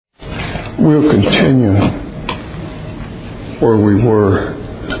We'll continue where we were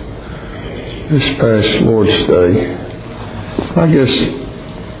this past Lord's Day. I guess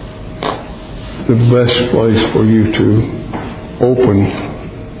the best place for you to open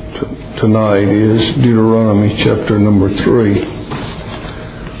tonight is Deuteronomy chapter number 3.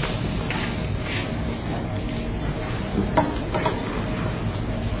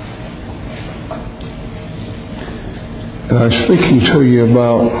 And I'm speaking to you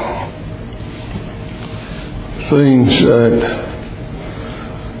about things that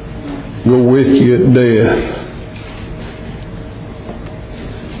go with you at death.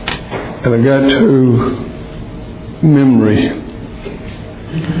 And I got to memory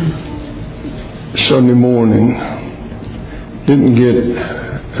Sunday morning. Didn't get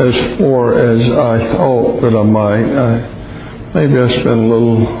as far as I thought that I might. Maybe I spent a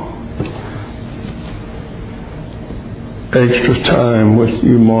little extra time with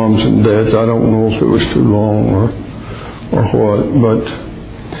you moms and dads. I don't know if it was too long or what, but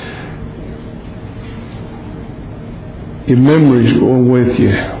your memories going with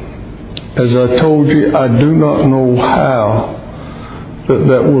you. As I told you, I do not know how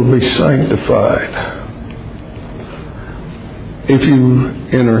that will be sanctified if you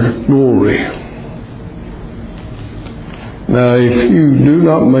enter glory. Now, if you do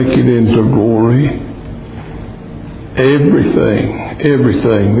not make it into glory, everything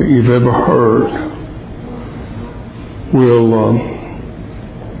that you've ever heard will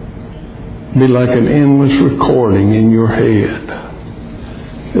be like an endless recording in your head.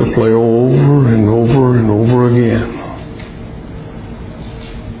 It'll play over and over and over again.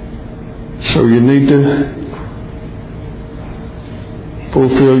 So you need to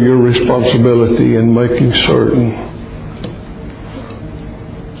fulfill your responsibility in making certain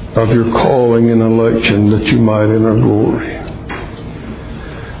of your calling and election that you might enter glory.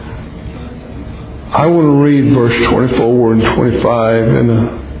 I want to read verse 24 and 25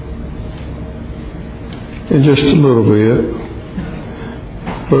 in just a little bit.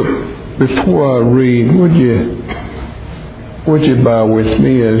 But before I read, would you bow with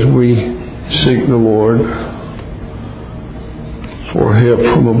me as we seek the Lord for help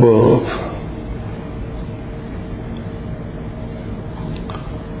from above?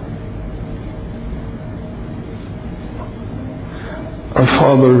 Our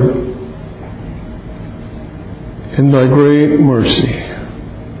Father, in thy great mercy,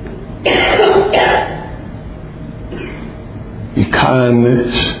 your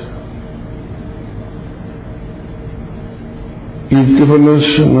kindness, you've given us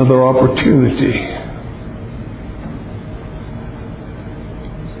another opportunity.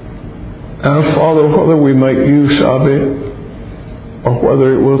 Now, Father, whether we make use of it or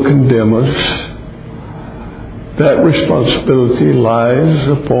whether it will condemn us, that responsibility lies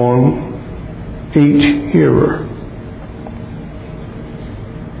upon each hearer.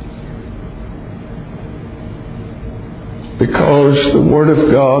 Because the Word of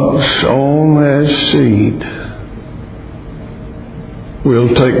God sown as seed will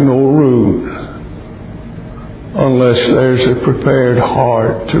take no root unless there's a prepared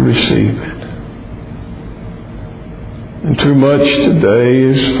heart to receive it. And too much today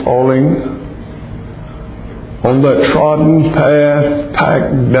is falling on that trodden path,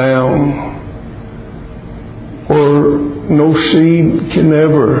 packed down, where no seed can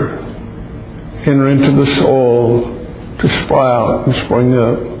ever enter into the soil to sprout and spring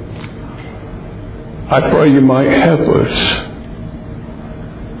up. I pray you might help us,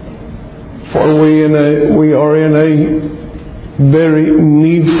 for we are in a very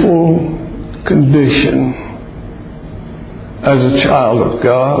needful condition as a child of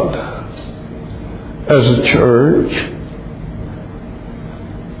God, as a church,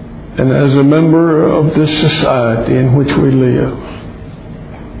 and as a member of this society in which we live.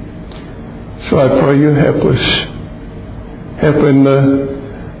 So I pray you help us. Help in the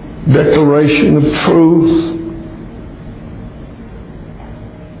declaration of truth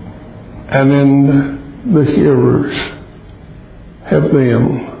and in the hearers. Help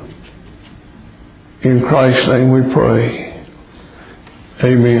them. In Christ's name we pray.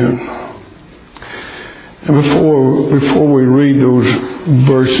 Amen. And before we read those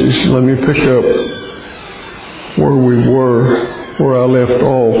verses, let me pick up where we were, where I left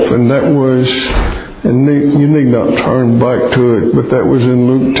off, and that was, and you need not turn back to it, but that was in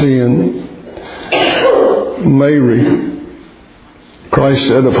Luke 10. Mary, Christ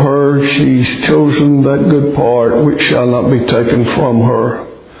said of her, she's chosen that good part which shall not be taken from her.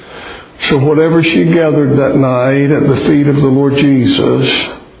 So whatever she gathered that night at the feet of the Lord Jesus,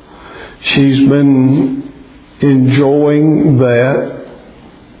 she's been enjoying that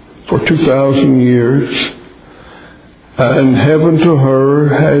for 2,000 years, and heaven to her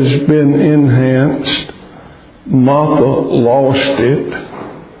has been enhanced. Martha lost it,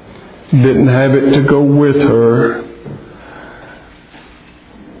 didn't have it to go with her.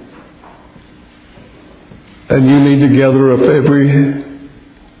 And you need to gather up every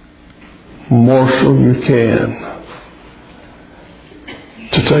morsel you can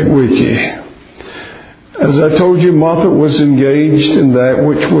to take with you. As I told you, Martha was engaged in that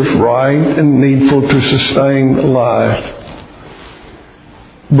which was right and needful to sustain life.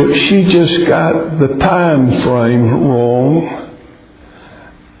 But she just got the time frame wrong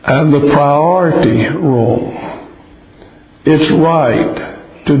and the priority wrong. It's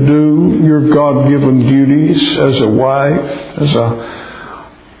right to do your God-given duties as a wife, as a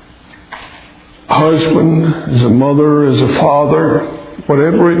husband, as a mother, as a father,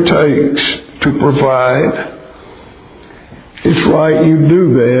 whatever it takes to provide. It's right you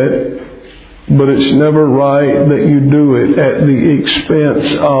do that, but it's never right that you do it at the expense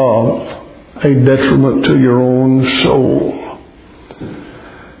of a detriment to your own soul.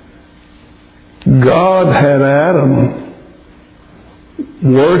 God had Adam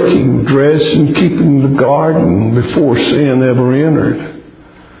working, dressing, keeping the garden before sin ever entered.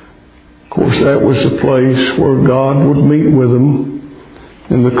 Of course, that was the place where God would meet with them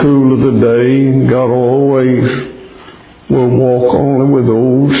in the cool of the day. God always will walk only with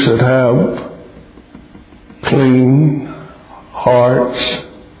those that have clean hearts,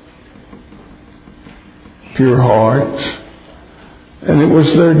 pure hearts. And it was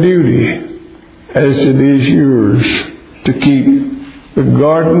their duty, as it is yours, to keep the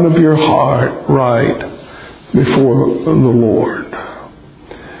garden of your heart right before the Lord.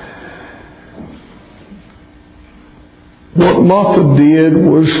 What Martha did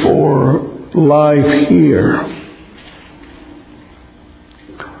was for life here.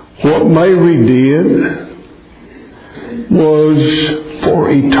 What Mary did was for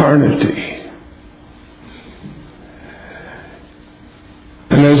eternity.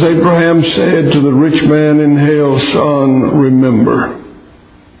 And as Abraham said to the rich man in hell, son, remember,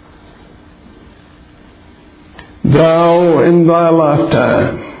 thou in thy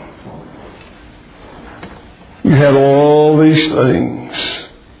lifetime, you had all these things.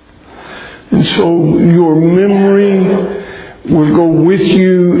 And so your memory will go with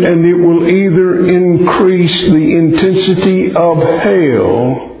you, and it will either increase the intensity of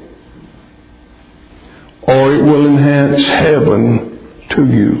hell, or it will enhance heaven to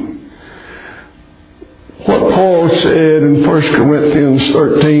you. What Paul said in 1 Corinthians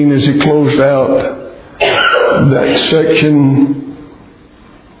 13 as he closed out that section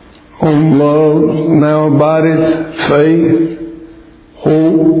on love, now abideth faith,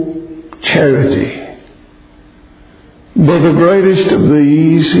 hope, charity. But the greatest of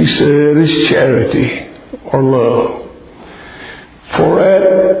these, he said, is charity or love. For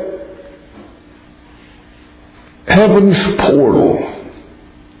at heaven's portal,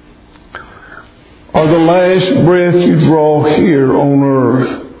 or the last breath you draw here on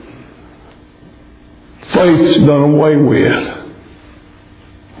earth, faith's done away with.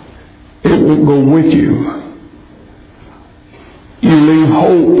 It won't go with you. You leave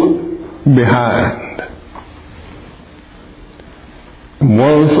hope behind. And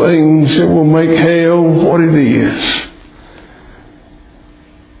one of the things that will make hell what it is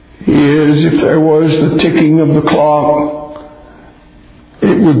if there was the ticking of the clock,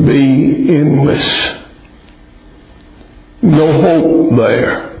 it would be endless. No hope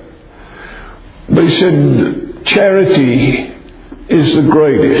there. But he said charity is the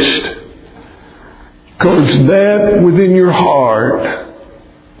greatest. Because that within your heart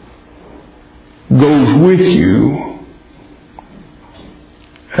goes with you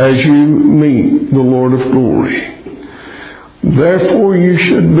as you meet the Lord of glory. Therefore, you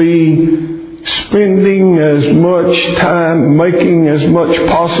should be spending as much time, making as much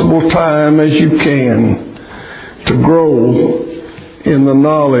possible time as you can to grow in the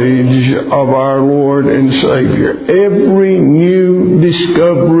knowledge of our Lord and Savior. Every new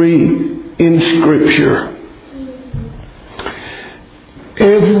discovery in Scripture,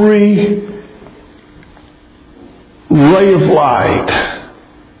 every ray of light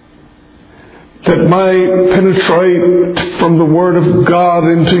that might penetrate from the Word of God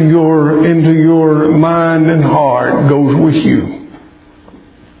into your mind and heart goes with you.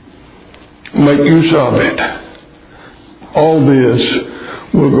 Make use of it. All this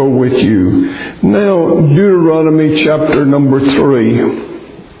will go with you. Now, Deuteronomy chapter number 3.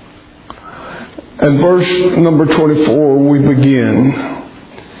 And verse number 24 we begin.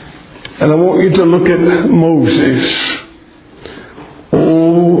 And I want you to look at Moses.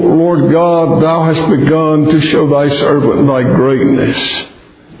 Oh Lord God, thou hast begun to show thy servant thy greatness.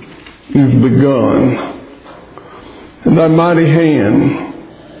 You've begun. And thy mighty hand.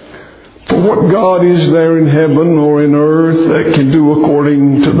 For what God is there in heaven or in earth that can do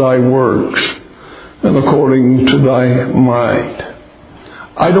according to thy works and according to thy might?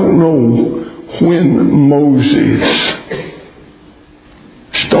 I don't know when Moses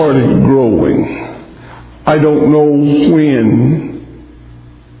started growing. I don't know when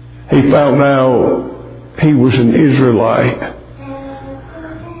he found out he was an Israelite.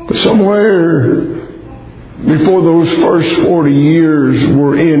 But somewhere before those first 40 years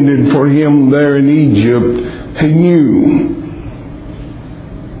were ended for him there in Egypt, he knew,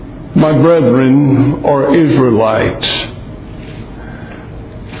 my brethren are Israelites.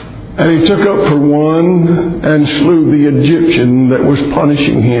 And he took up for one and slew the Egyptian that was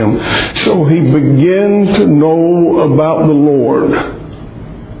punishing him. So he began to know about the Lord,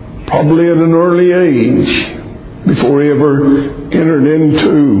 probably at an early age, before he ever entered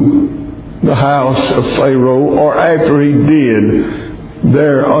into the house of Pharaoh, or after he did,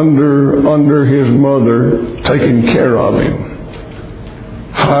 there under his mother, taking care of him,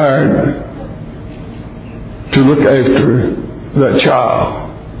 hired to look after that child.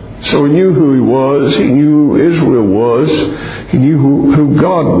 So he knew who he was, he knew who Israel was, he knew who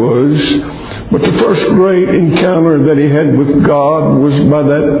God was. But the first great encounter that he had with God was by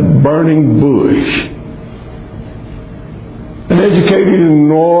that burning bush. And educated in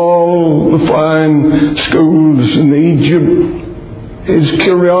all the fine schools in Egypt, his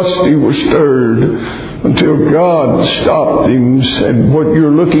curiosity was stirred until God stopped him and said, what you're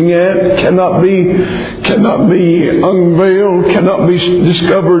looking at cannot be unveiled, cannot be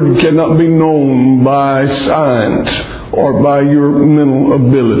discovered, cannot be known by science or by your mental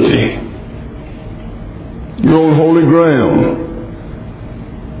ability. You're on holy ground.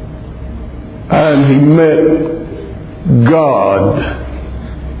 And he met God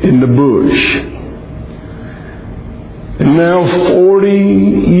in the bush. And now 40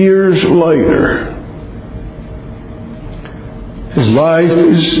 years later, his life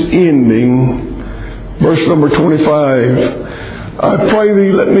is ending. Verse number 25. I pray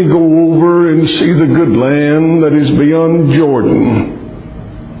thee, let me go over and see the good land that is beyond Jordan,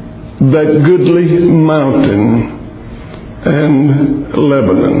 that goodly mountain and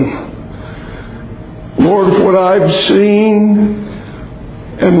Lebanon. Lord, what I've seen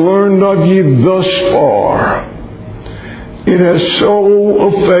and learned of you thus far, it has so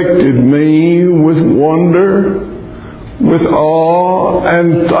affected me with wonder, with awe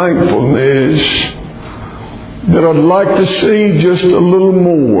and thankfulness, that I'd like to see just a little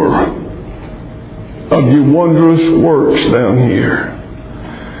more of your wondrous works down here.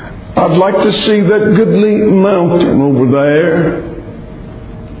 I'd like to see that goodly mountain over there,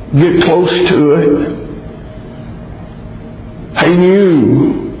 get close to it. He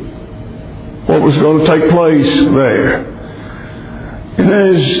knew what was going to take place there. And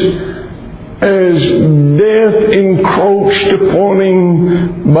as death encroached upon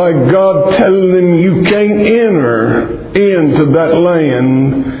him by God telling him you can't enter into that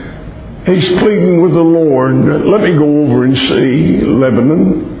land, he's pleading with the Lord, let me go over and see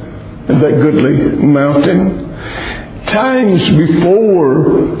Lebanon and that goodly mountain. Times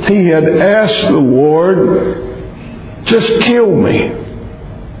before he had asked the Lord, just kill me.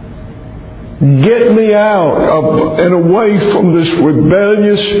 Get me out of and away from this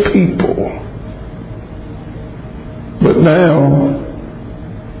rebellious people. But now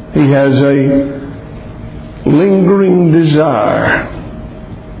he has a lingering desire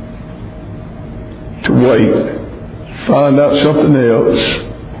to wait, find out something else,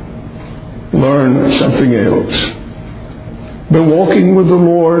 learn something else. Been walking with the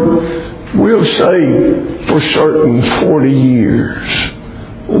Lord, we'll say for certain 40 years,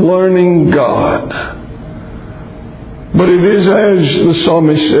 learning God. But it is as the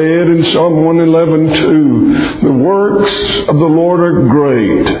psalmist said in Psalm 111:2, the works of the Lord are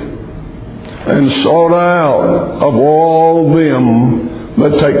great and sought out of all them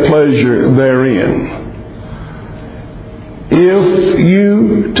that take pleasure therein. If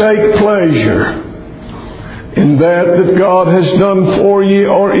you take pleasure in that God has done for you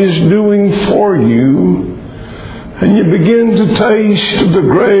or is doing for you, and you begin to taste the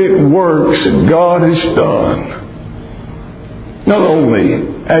great works that God has done, not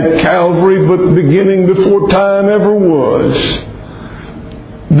only at Calvary, but beginning before time ever was,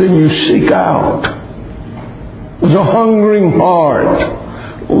 then you seek out with a hungering heart,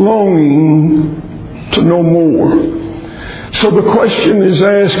 longing to know more. So the question is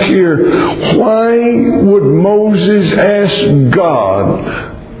asked here, why would Moses ask God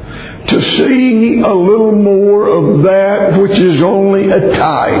to see a little more of that which is only a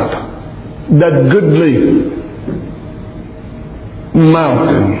type, that goodly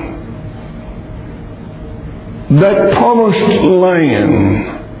mountain, that promised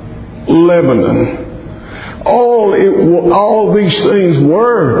land, Lebanon. All these things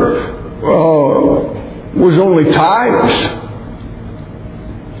was only types.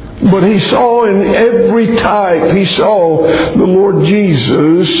 But he saw in every type, he saw the Lord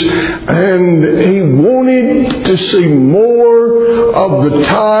Jesus, and he wanted to see more of the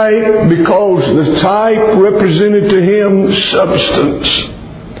type, because the type represented to him substance.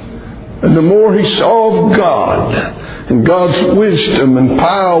 And the more he saw of God and God's wisdom and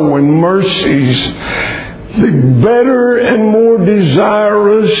power and mercies, the better and more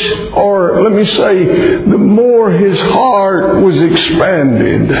desirous, or let me say, the more his heart was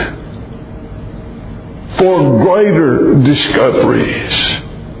expanded for greater discoveries.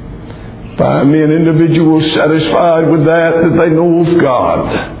 Find me an individual satisfied with that they know of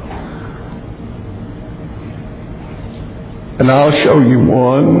God. And I'll show you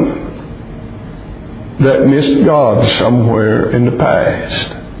one that missed God somewhere in the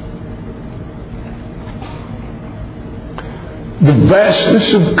past. The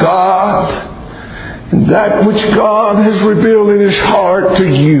vastness of God and that which God has revealed in His heart to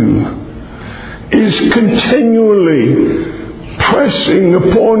you is continually pressing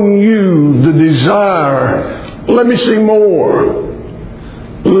upon you the desire, let me see more.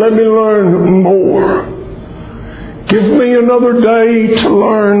 Let me learn more. Give me another day to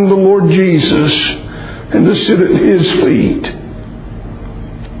learn the Lord Jesus and to sit at His feet.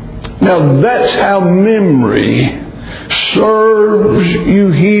 Now that's how memory serves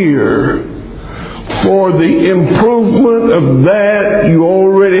you here for the improvement of that you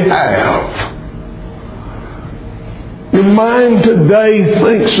already have. Your mind today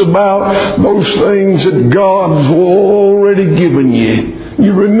thinks about those things that God's already given you.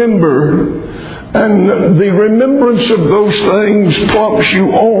 You remember, and the remembrance of those things prompts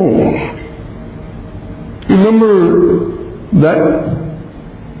you on. You remember that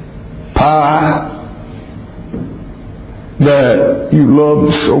pie that you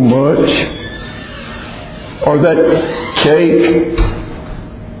loved so much, or that cake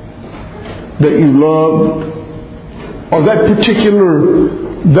that you loved, or that particular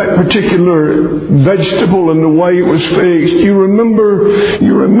vegetable and the way it was fixed. You remember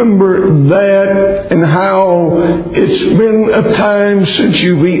that, and how it's been a time since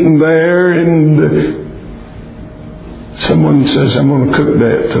you've eaten there, and someone says, I'm going to cook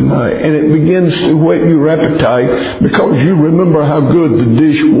that tonight. And it begins to whet your appetite because you remember how good the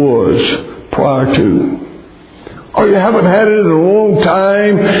dish was prior to. Or you haven't had it in a long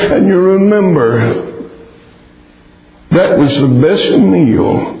time and you remember that was the best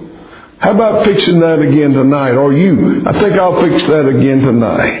meal. How about fixing that again tonight? Or I think I'll fix that again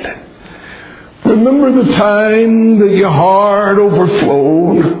tonight. Remember the time that your heart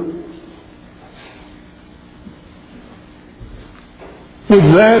overflowed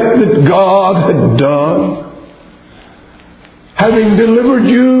with that God had done, having delivered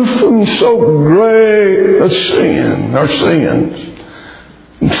you from so great a sin, or sins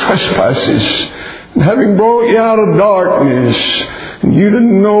and trespasses, and having brought you out of darkness. And you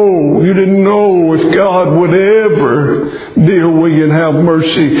didn't know if God would ever deal with you and have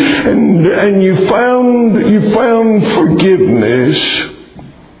mercy, and you found forgiveness,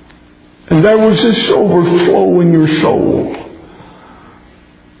 and there was this overflow in your soul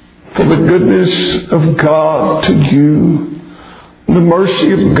for the goodness of God to you, the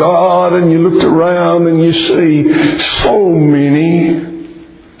mercy of God. And you looked around and you see so many,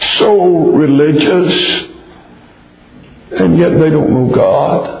 so religious, and yet they don't know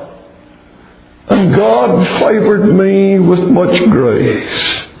God. And God favored me with much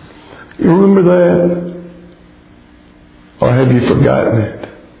grace. You remember that? Or have you forgotten it?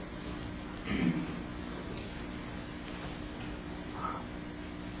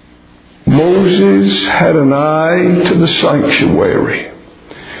 Moses had an eye to the sanctuary.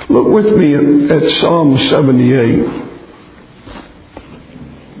 Look with me at Psalm 78.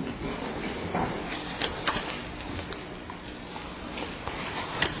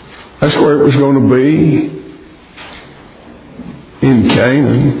 That's where it was going to be, in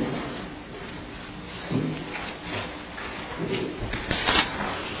Canaan.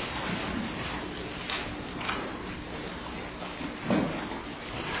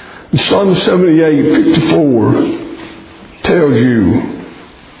 Psalm 78:54 tells you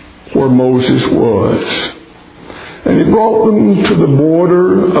where Moses was. And he brought them to the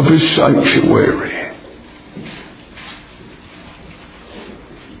border of his sanctuary.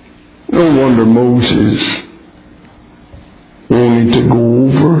 No wonder Moses wanted to go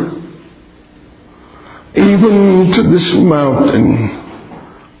over even to this mountain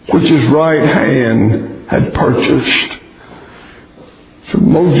which his right hand had purchased. So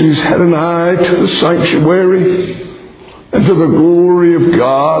Moses had an eye to the sanctuary and to the glory of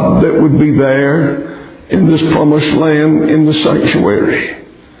God that would be there in this promised land in the sanctuary.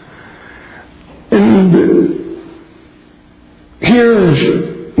 And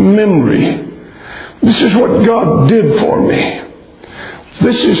here's memory. This is what God did for me.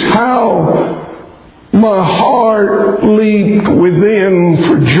 This is how my heart leaped within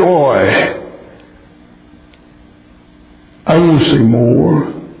for joy. I will see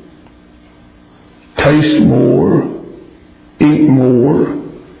more, taste more, eat more.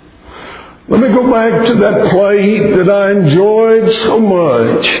 Let me go back to that plate that I enjoyed so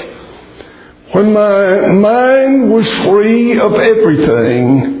much when my mind was free of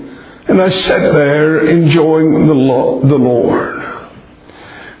everything and I sat there enjoying the Lord.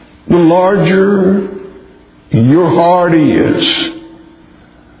 The larger your heart is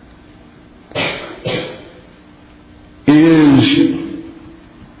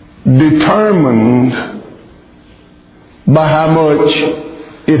determined by how much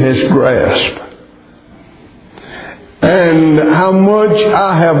it has grasped. And how much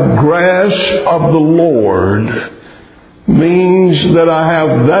I have grasped of the Lord means that I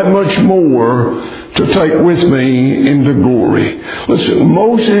have that much more to take with me into glory. Listen,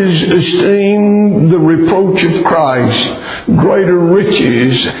 Moses esteemed the reproach of Christ greater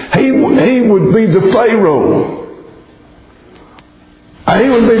riches. He would be the Pharaoh. He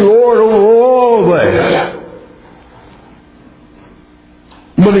would be Lord over all that.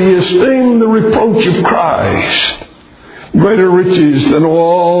 But he esteemed the reproach of Christ greater riches than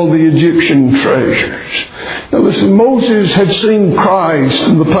all the Egyptian treasures. Now listen, Moses had seen Christ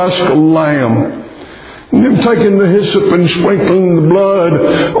in the Paschal Lamb, and them taking the hyssop and sprinkling the blood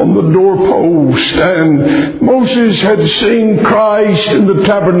on the doorpost. And Moses had seen Christ in the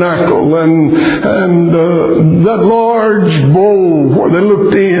tabernacle and that large bowl where they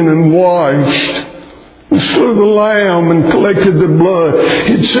looked in and washed and slew the lamb and collected the blood.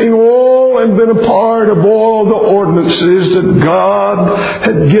 He'd seen all and been a part of all the ordinances that God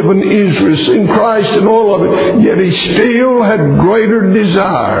had given Israel. Seen Christ in all of it. Yet he still had greater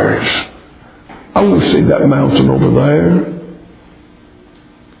desires. I want to see that mountain over there.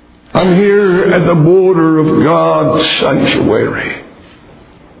 I'm here at the border of God's sanctuary.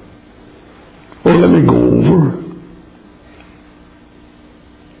 Well, let me go over.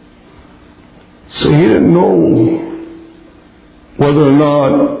 See, he didn't know whether or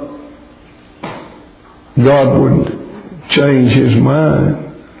not God would change his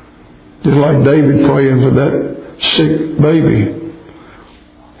mind. Just like David praying for that sick baby.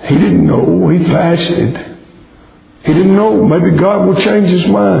 He didn't know. He fasted. He didn't know. Maybe God will change his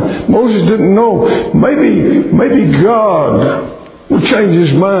mind. Moses didn't know. Maybe God will change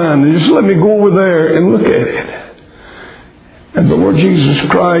his mind and just let me go over there and look at it. And the Lord Jesus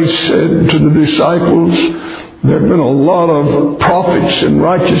Christ said to the disciples, there have been a lot of prophets and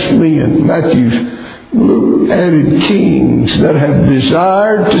righteous men, Matthew, Luke added kings, that have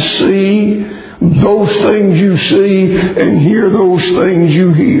desired to see those things you see and hear those things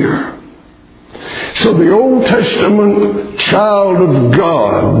you hear. So the Old Testament child of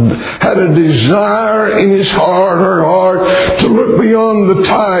God had a desire in his heart, her heart, to look beyond the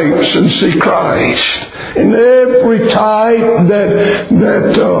types and see Christ. And every type that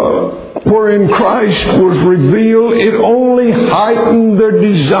wherein Christ was revealed, it only heightened their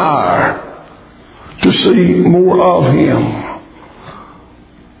desire to see more of him.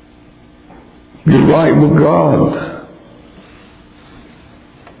 You're right with God.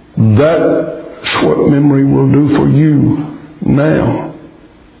 That's what memory will do for you now.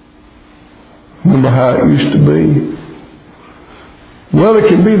 Remember how it used to be? Well, it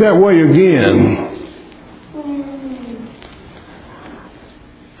can be that way again.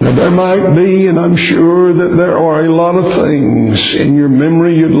 Now there might be, and I'm sure that there are a lot of things in your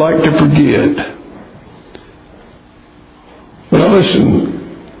memory you'd like to forget. But now listen,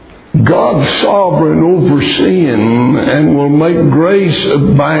 God's sovereign over sin and will make grace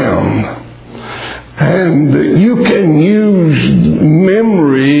abound. And you can use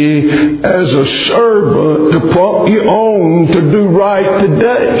memory as a servant to prompt you on to do right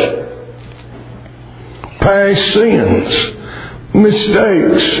today. Past sins,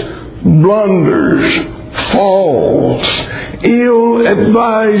 mistakes, blunders, falls,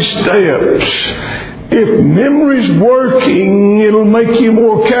 ill-advised steps. If memory's working, it'll make you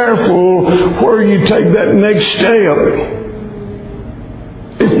more careful where you take that next step.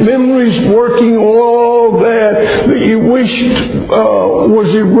 If memories working all that you wished was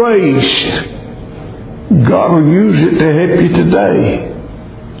erased, God will use it to help you today.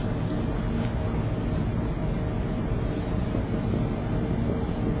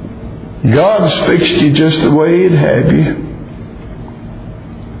 God's fixed you just the way He'd have you.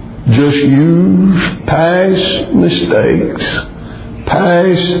 Just use past mistakes,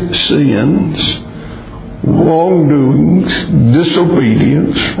 past sins, wrongdoings,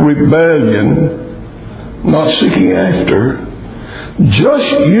 disobedience, rebellion, not seeking after.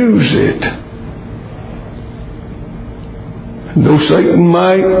 Just use it. Though Satan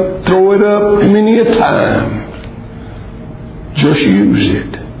might throw it up many a time, just use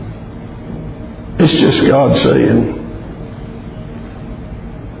it. It's just God saying,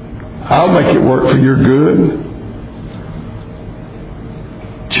 I'll make it work for your good.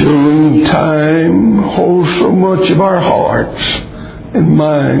 Children, time holds so much of our hearts and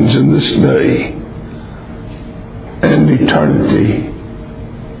minds in this day. And eternity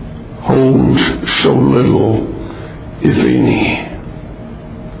holds so little, if any.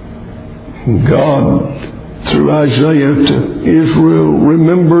 God, through Isaiah to Israel,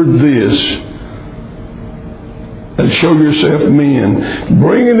 remembered this. And show yourself men.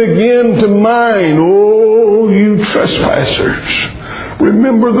 Bring it again to mind, O you trespassers.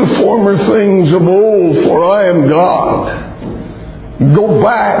 Remember the former things of old, for I am God. Go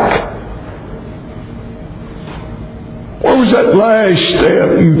back. What was that last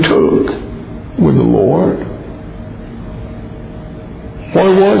step you took with the Lord?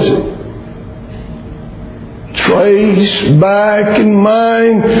 Where was it? Trace back in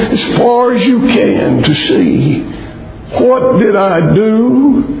mind as far as you can to see, what did I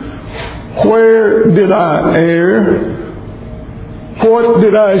do? Where did I err? What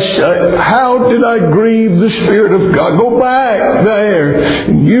did I say? How did I grieve the Spirit of God? Go back there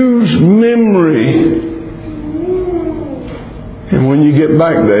and use memory. And when you get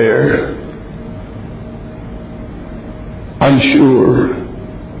back there, I'm sure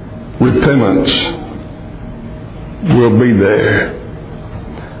repentance will be there.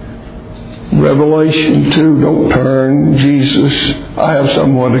 Revelation 2, don't turn, Jesus, I have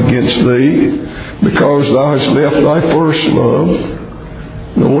somewhat against thee, because thou hast left thy first love.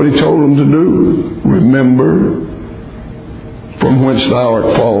 Know what He told them to do? Remember from whence thou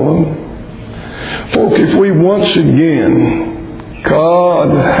art fallen. Folk, if we once again, God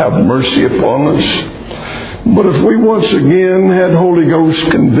have mercy upon us, but if we once again had Holy Ghost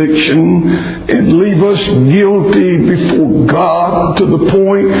conviction, it'd leave us guilty before God to the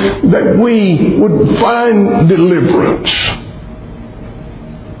point that we would find deliverance.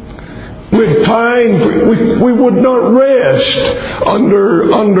 We'd find we would not rest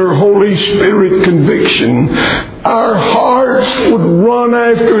under Holy Spirit conviction. Our hearts would run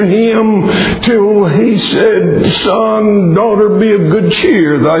after Him till He said, Son, daughter, be of good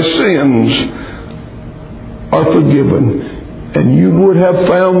cheer, thy sins are forgiven, and you would have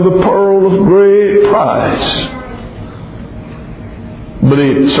found the pearl of great price. But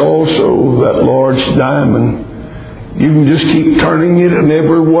it's also that large diamond. You can just keep turning it, and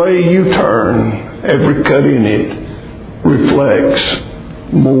every way you turn, every cut in it reflects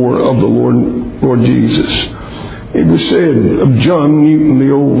more of the Lord Jesus. It was said of John Newton,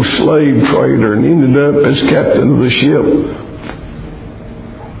 the old slave trader, and ended up as captain of the ship,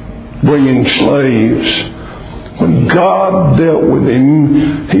 bringing slaves. When God dealt with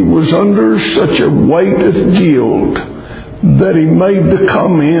him, he was under such a weight of guilt that he made the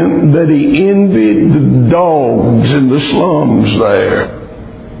comment that he envied the dogs in the slums there.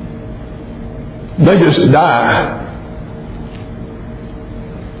 They just die.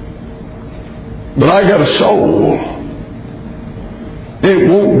 But I got a soul. It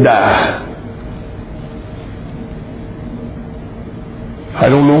won't die. I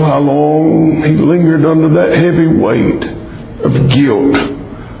don't know how long he lingered under that heavy weight of guilt.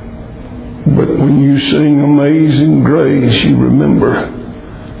 But when you sing Amazing Grace, you remember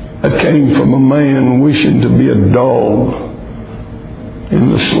that came from a man wishing to be a dog in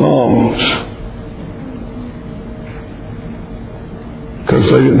the slums, because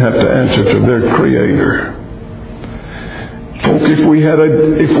they didn't have to answer to their Creator. Folk, if we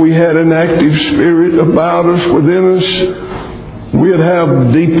had an active Spirit about us, within us, we'd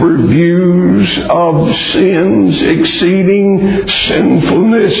have deeper views of sins, exceeding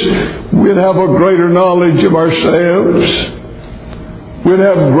sinfulness. We'd have a greater knowledge of ourselves. We'd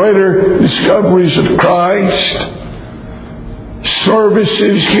have greater discoveries of Christ.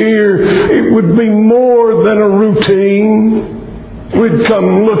 Services here, it would be more than a routine. We'd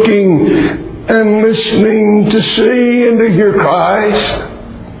come looking and listening to see and to hear Christ.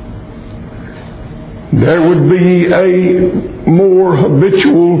 There would be a more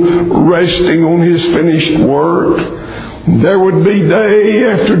habitual resting on His finished work. There would be day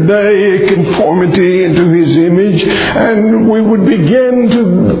after day a conformity into His image, and we would begin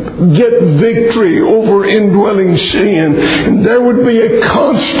to get victory over indwelling sin. And there would be a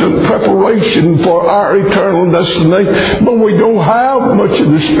constant preparation for our eternal destination. But we don't have much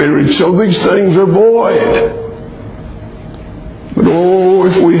of the Spirit, so these things are void. But oh,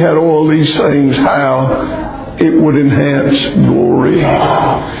 if we had all these things, how it would enhance glory.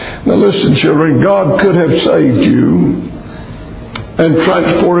 Now listen, children, God could have saved you and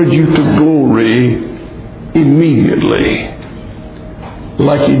transported you to glory immediately,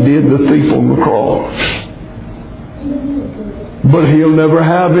 like He did the thief on the cross. But He'll never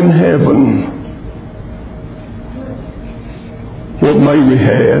have in heaven what Mary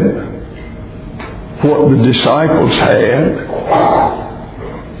had, what the disciples had.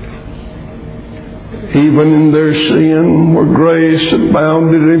 Even in their sin, where grace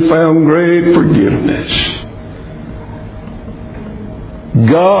abounded, they found great forgiveness.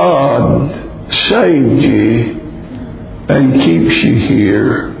 God saved you and keeps you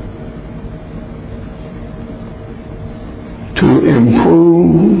here to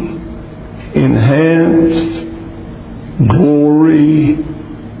improve, enhance glory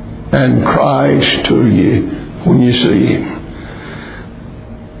and Christ to you when you see Him.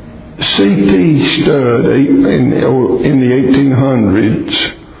 C.T. Studd, in the 1800s,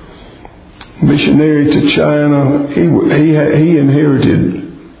 missionary to China, he inherited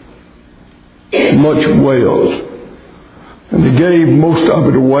much wealth. And he gave most of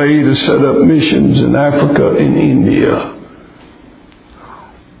it away to set up missions in Africa and India.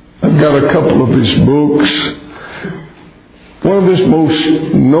 I've got a couple of his books. One of his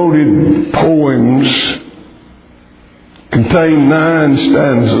most noted poems contained 9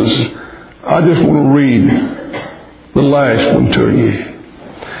 stanzas. I just want to read the last one to you.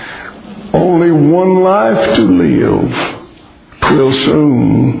 Only one life to live, 'twill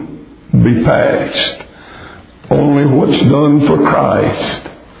soon be past. Only what's done for Christ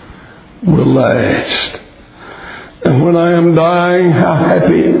will last. And when I am dying, how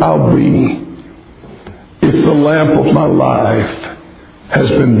happy I'll be if the lamp of my life has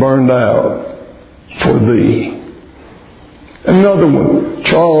been burned out for Thee. Another one,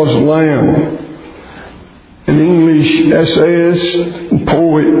 Charles Lamb, an English essayist and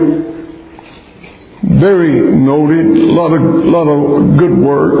poet, very noted, a lot of good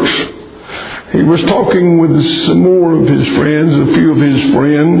works. He was talking with some more of his friends, a few of his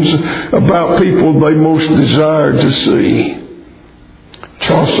friends, about people they most desired to see.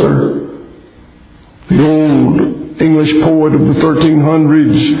 Chaucer, the old English poet of the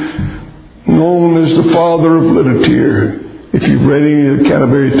 1300s, known as the father of literature. If you've read any of the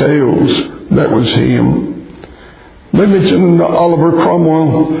Canterbury Tales, that was him. They mentioned Oliver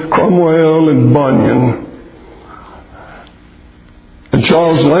Cromwell and Bunyan. And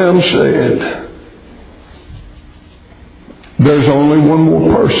Charles Lamb said, there's only one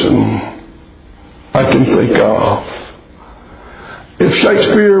more person I can think of. If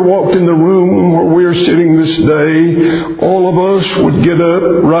Shakespeare walked in the room where we're sitting this day, all of us would get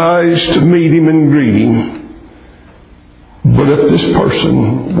up, rise to meet him and greet him. But if this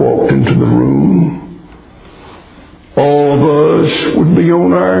person walked into the room, all of us would be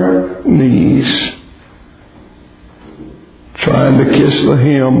on our knees trying to kiss the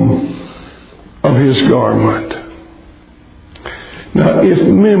hem of His garment. Now, if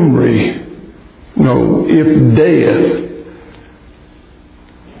death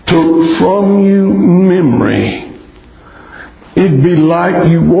took from you memory, it'd be like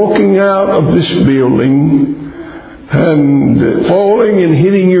you walking out of this building and falling and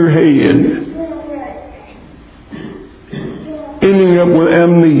hitting your head, ending up with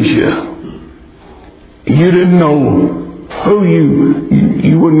amnesia. You didn't know who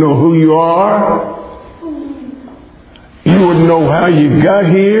you wouldn't know who you are. You wouldn't know how you got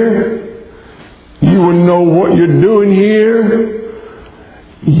here. You wouldn't know what you're doing here.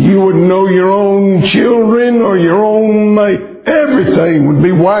 You wouldn't know your own children or your own mate. Everything would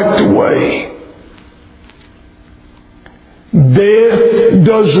be wiped away. Death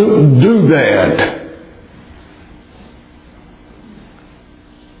doesn't do that.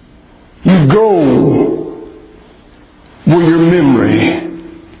 You go with your memory.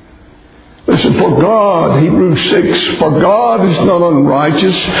 Listen, for God, Hebrews 6, for God is not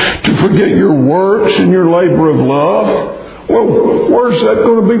unrighteous to forget your works and your labor of love. Well, where's that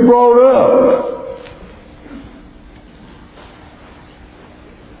going to be brought up?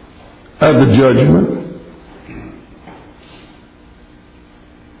 At the judgment.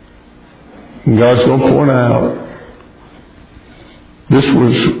 And God's going to point out, this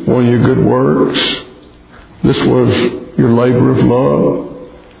was one of your good works. This was your labor of love.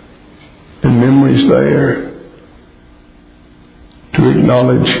 And memories there to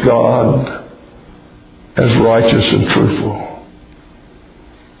acknowledge God as righteous and truthful.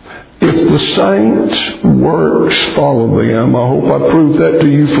 If the saints' works follow them, I hope I proved that to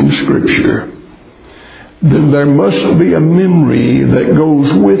you from Scripture, then there must be a memory that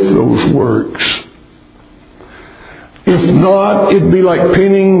goes with those works. If not, it'd be like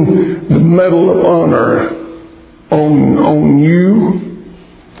pinning the Medal of Honor on you,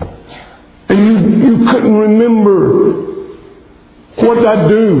 and you couldn't remember what did I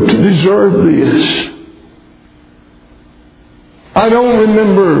do to deserve this. I don't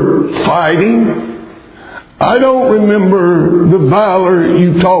remember fighting. I don't remember the valor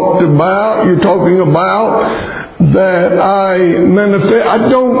you're talking about that I manifest. I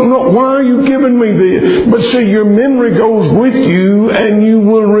don't know. Why are you giving me this? But see, your memory goes with you and you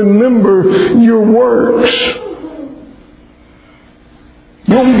will remember your works.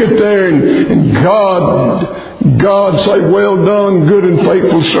 You won't get there and God say, well done, good and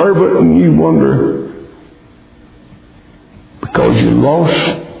faithful servant, and you wonder, because you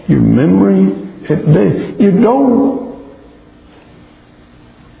lost your memory at death. You don't.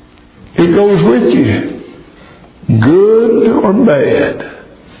 It goes with you, good or bad.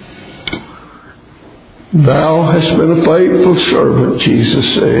 Thou hast been a faithful servant,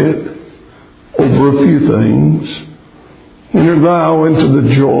 Jesus said, over a few things. Enter thou into the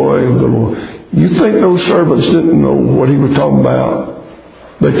joy of the Lord. You think those servants didn't know what he was talking about?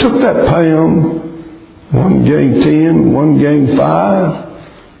 They took that pound. One gained 10, one gained 5.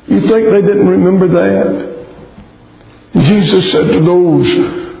 You think they didn't remember that? Jesus said to those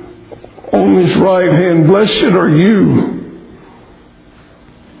on his right hand, blessed are you.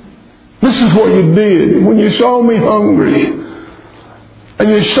 This is what you did. When you saw me hungry, and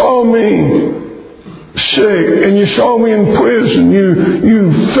you saw me sick, and you saw me in prison,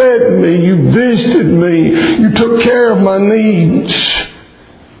 you fed me, you visited me, you took care of my needs.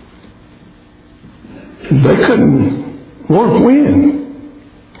 They couldn't work when?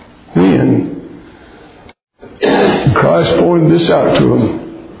 Christ pointed this out to them.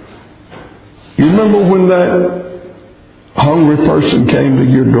 You remember when that hungry person came to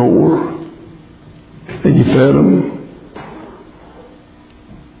your door and you fed them?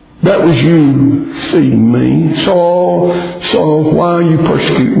 That was you feeding me. So why you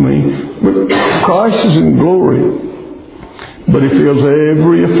persecute me? But Christ is in glory, but he feels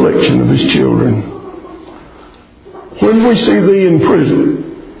every affliction of his children. When we see thee in prison,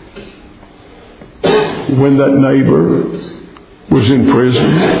 when that neighbor was in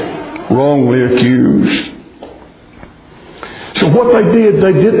prison, wrongly accused. So what they did,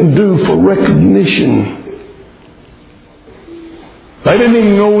 they didn't do for recognition. They didn't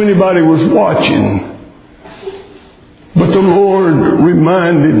even know anybody was watching. But the Lord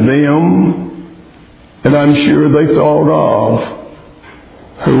reminded them, and I'm sure they thought of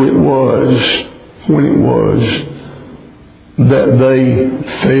who it was when it was that they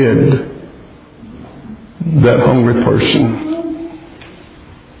fed that hungry person,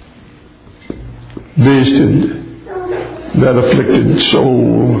 visited that afflicted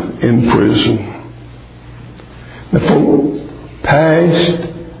soul in prison. Now, folks, past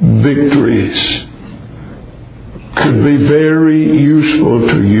victories could be very useful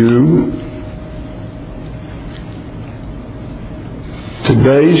to you.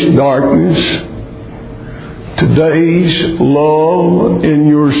 Today's darkness, today's lull in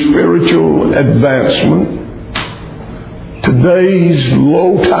your spiritual advancement, today's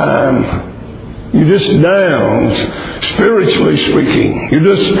low time, you're just down, spiritually speaking.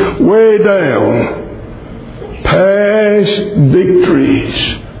 You're just way down. Past victories,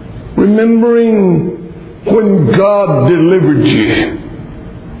 remembering when God delivered you,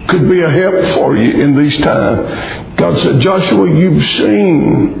 could be a help for you in these times. God said, Joshua, you've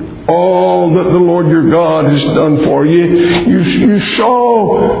seen all that the Lord your God has done for you. You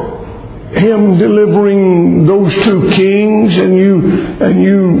saw him delivering those two kings, and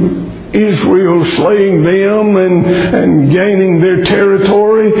you Israel slaying them and gaining their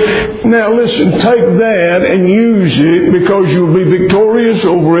territory. Now listen, take that and use it, because you'll be victorious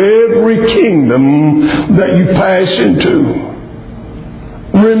over every kingdom that you pass into.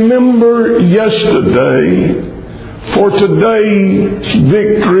 Remember yesterday for today's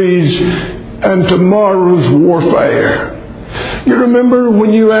victories and tomorrow's warfare. You remember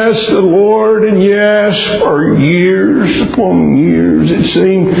when you asked the Lord, and you asked for years upon years, it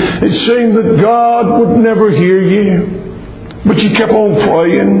seemed that God would never hear you, but you kept on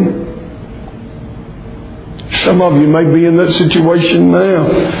praying. Some of you may be in that situation now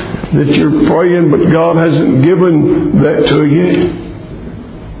that you're praying, but God hasn't given that to you.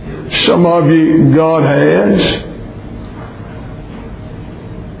 Some of you, God has.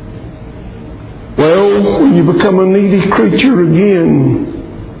 Well, when you become a needy creature again,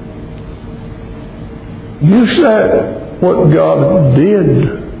 use that what God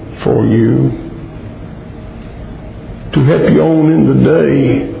did for you to help you on in the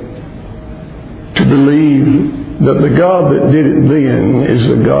day to believe that the God that did it then is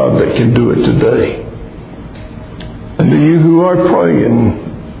the God that can do it today. And to you who are praying,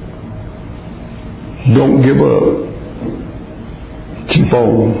 don't give up. Keep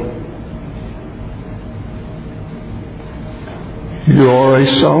on. You are a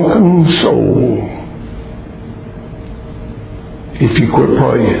sunken soul if you quit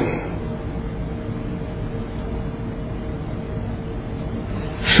praying.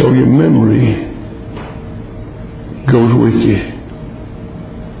 So your memory goes with you.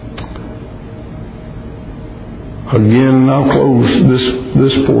 Again, I'll close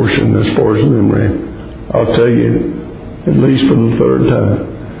this portion as far as memory. I'll tell you, at least for the third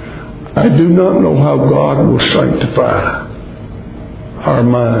time, I do not know how God will sanctify our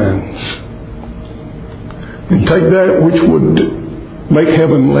minds and take that which would make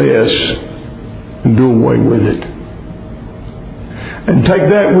heaven less and do away with it, and take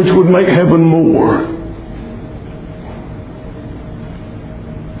that which would make heaven more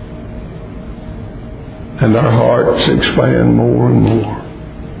and our hearts expand more and more.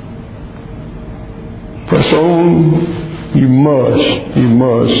 Press on. You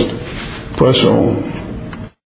must press on.